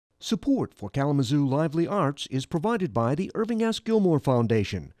Support for Kalamazoo Lively Arts is provided by the Irving S. Gilmore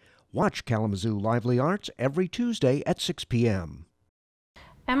Foundation. Watch Kalamazoo Lively Arts every Tuesday at 6 p.m.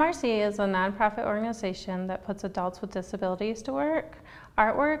 MRC is a nonprofit organization that puts adults with disabilities to work.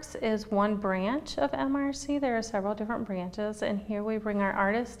 Artworks is one branch of MRC. There are several different branches, and here we bring our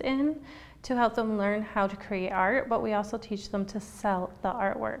artists in to help them learn how to create art, but we also teach them to sell the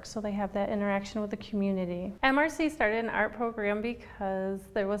artwork, so they have that interaction with the community. MRC started an art program because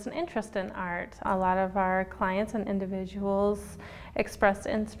there was an interest in art. A lot of our clients and individuals expressed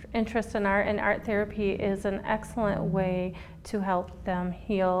interest in art, and art therapy is an excellent way to help them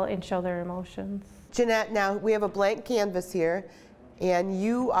heal and show their emotions. Jeanette, now we have a blank canvas here, and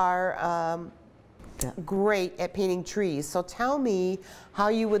you are great at painting trees. So tell me how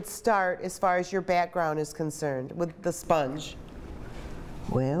you would start as far as your background is concerned with the sponge.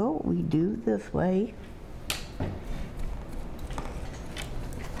 Well, we do this way.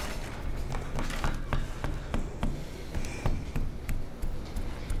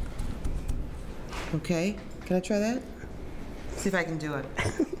 Okay, can I try that? See if I can do it.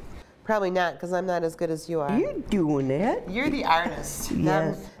 Probably not, because I'm not as good as you are. You're doing it. You're the artist.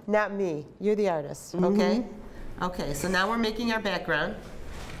 Yes. Not me. You're the artist, okay? Okay, so now we're making our background.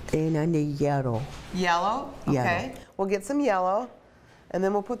 And I need yellow. Yellow? Okay. Yellow. We'll get some yellow, and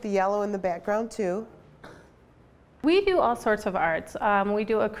then we'll put the yellow in the background too. We do all sorts of arts. We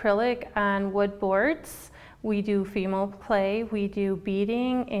do acrylic on wood boards. We do female clay. We do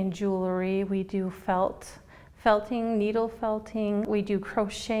beading and jewelry. We do felting, needle felting. We do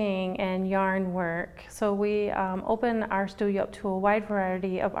crocheting and yarn work. So we open our studio up to a wide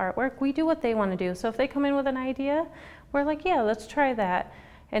variety of artwork. We do what they want to do. So if they come in with an idea, we're like, yeah, let's try that.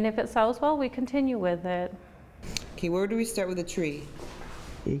 And if it sells well, we continue with it. Okay, where do we start with a tree?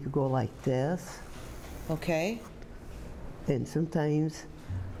 You could go like this. Okay. And sometimes,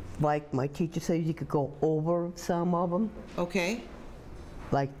 like my teacher says, you could go over some of them. Okay.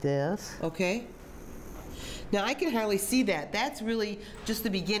 Like this. Okay. Now I can hardly see that. That's really just the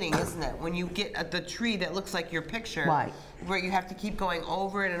beginning, isn't it? When you get the tree that looks like your picture, right, where you have to keep going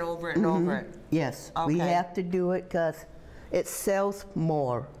over it and over it and over it. Yes, okay. We have to do it because it sells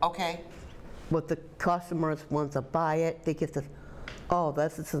more. Okay. What the customers want to buy it, they get the, oh,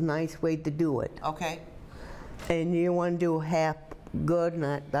 this is a nice way to do it. Okay. And you want to do half good,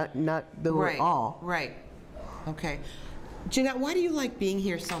 not do right. it all. Right. Okay. Jeanette, why do you like being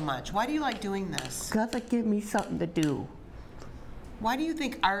here so much? Why do you like doing this? Because it gives me something to do. Why do you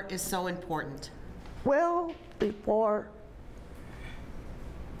think art is so important? Well, before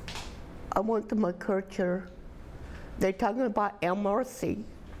I went to my culture, they're talking about MRC.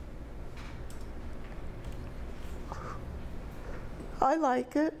 I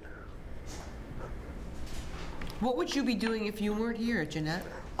like it. What would you be doing if you weren't here, Jeanette?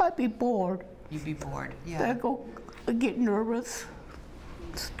 I'd be bored. You'd be bored, yeah. I get nervous,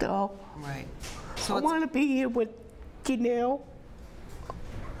 stuff. Right. So I want to be here with Janelle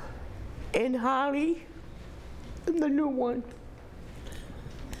and Holly and the new one.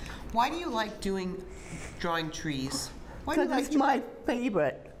 Why do you like drawing trees? Because it's my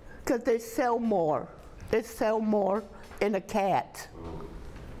favorite. Because they sell more. They sell more than a cat.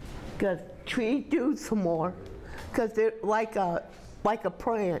 Because trees do some more. Because they're like a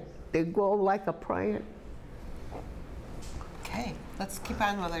plant. They grow like a plant. Okay, let's keep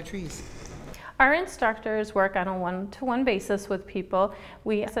on with our trees. Our instructors work on a one-to-one basis with people.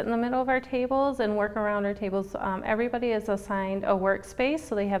 We sit in the middle of our tables and work around our tables. Everybody is assigned a workspace,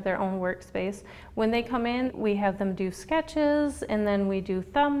 so they have their own workspace. When they come in, we have them do sketches, and then we do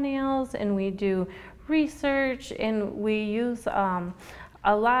thumbnails, and we do research, and we use a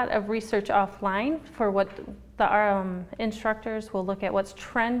lot of research offline for what our instructors will look at what's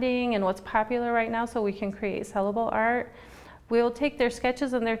trending and what's popular right now so we can create sellable art. We'll take their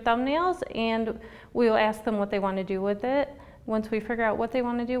sketches and their thumbnails and we'll ask them what they want to do with it. Once we figure out what they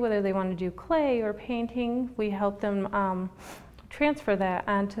want to do, whether they want to do clay or painting, we help them transfer that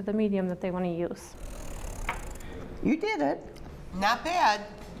onto the medium that they want to use. You did it. Not bad.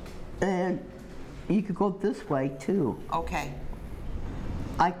 And you could go this way too. Okay.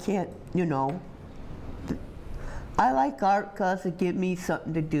 I can't, you know. I like art because it gives me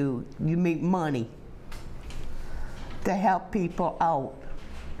something to do. You make money to help people out.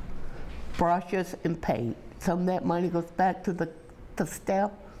 Brushes and paint. Some of that money goes back to the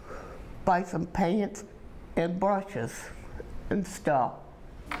staff, buy some paints and brushes and stuff.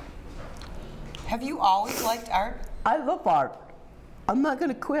 Have you always liked art? I love art. I'm not going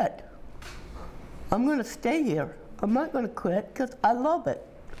to quit. I'm going to stay here. I'm not going to quit because I love it.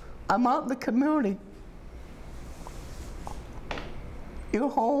 I'm out in the community. You're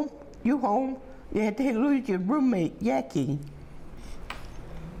home. You home. You had to lose your roommate, Yaki.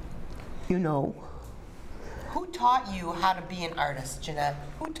 You know. Who taught you how to be an artist, Jeanette?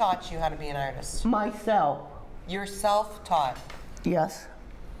 Who taught you how to be an artist? Myself. You're self-taught Yes.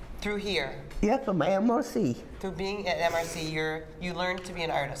 through here. Yes, from MRC. Through being at MRC, you learned to be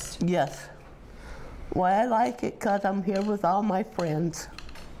an artist. Yes. Why I like it, because I'm here with all my friends.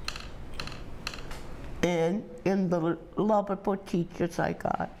 And in the lovable teachers I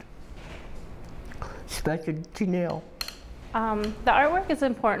got. Especially Janelle. The artwork is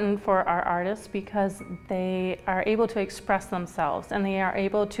important for our artists because they are able to express themselves and they are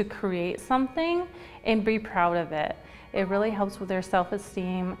able to create something and be proud of it. It really helps with their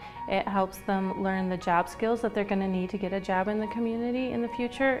self-esteem. It helps them learn the job skills that they're going to need to get a job in the community in the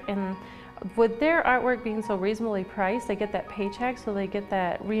future. And with their artwork being so reasonably priced, they get that paycheck, so they get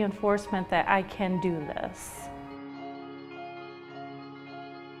that reinforcement that I can do this.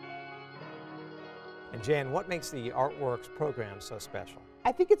 And Jan, what makes the Artworks program so special?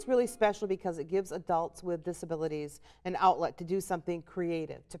 I think it's really special because it gives adults with disabilities an outlet to do something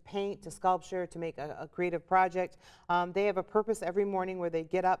creative, to paint, to sculpture, to make a creative project. They have a purpose every morning where they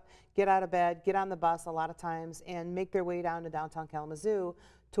get up, get out of bed, get on the bus a lot of times, and make their way down to downtown Kalamazoo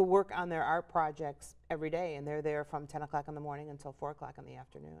to work on their art projects every day. And they're there from 10 o'clock in the morning until 4 o'clock in the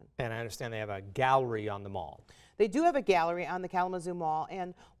afternoon. And I understand they have a gallery on the mall. They do have a gallery on the Kalamazoo Mall,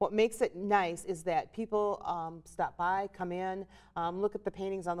 and what makes it nice is that people stop by, come in, look at the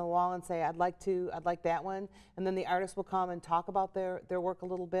paintings on the wall and say, I'd like that one, and then the artist will come and talk about their work a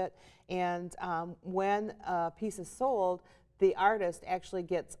little bit. And when a piece is sold, the artist actually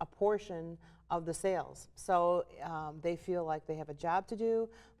gets a portion of the sales. So they feel like they have a job to do,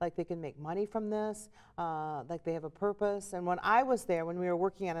 like they can make money from this, like they have a purpose. And when I was there, when we were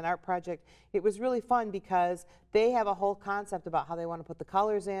working on an art project, it was really fun because they have a whole concept about how they want to put the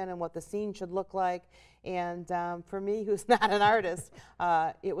colors in and what the scene should look like. And for me, who's not an artist,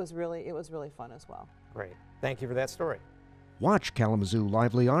 it was really fun as well. Great. Thank you for that story. Watch Kalamazoo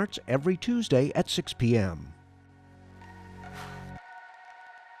Lively Arts every Tuesday at 6 p.m.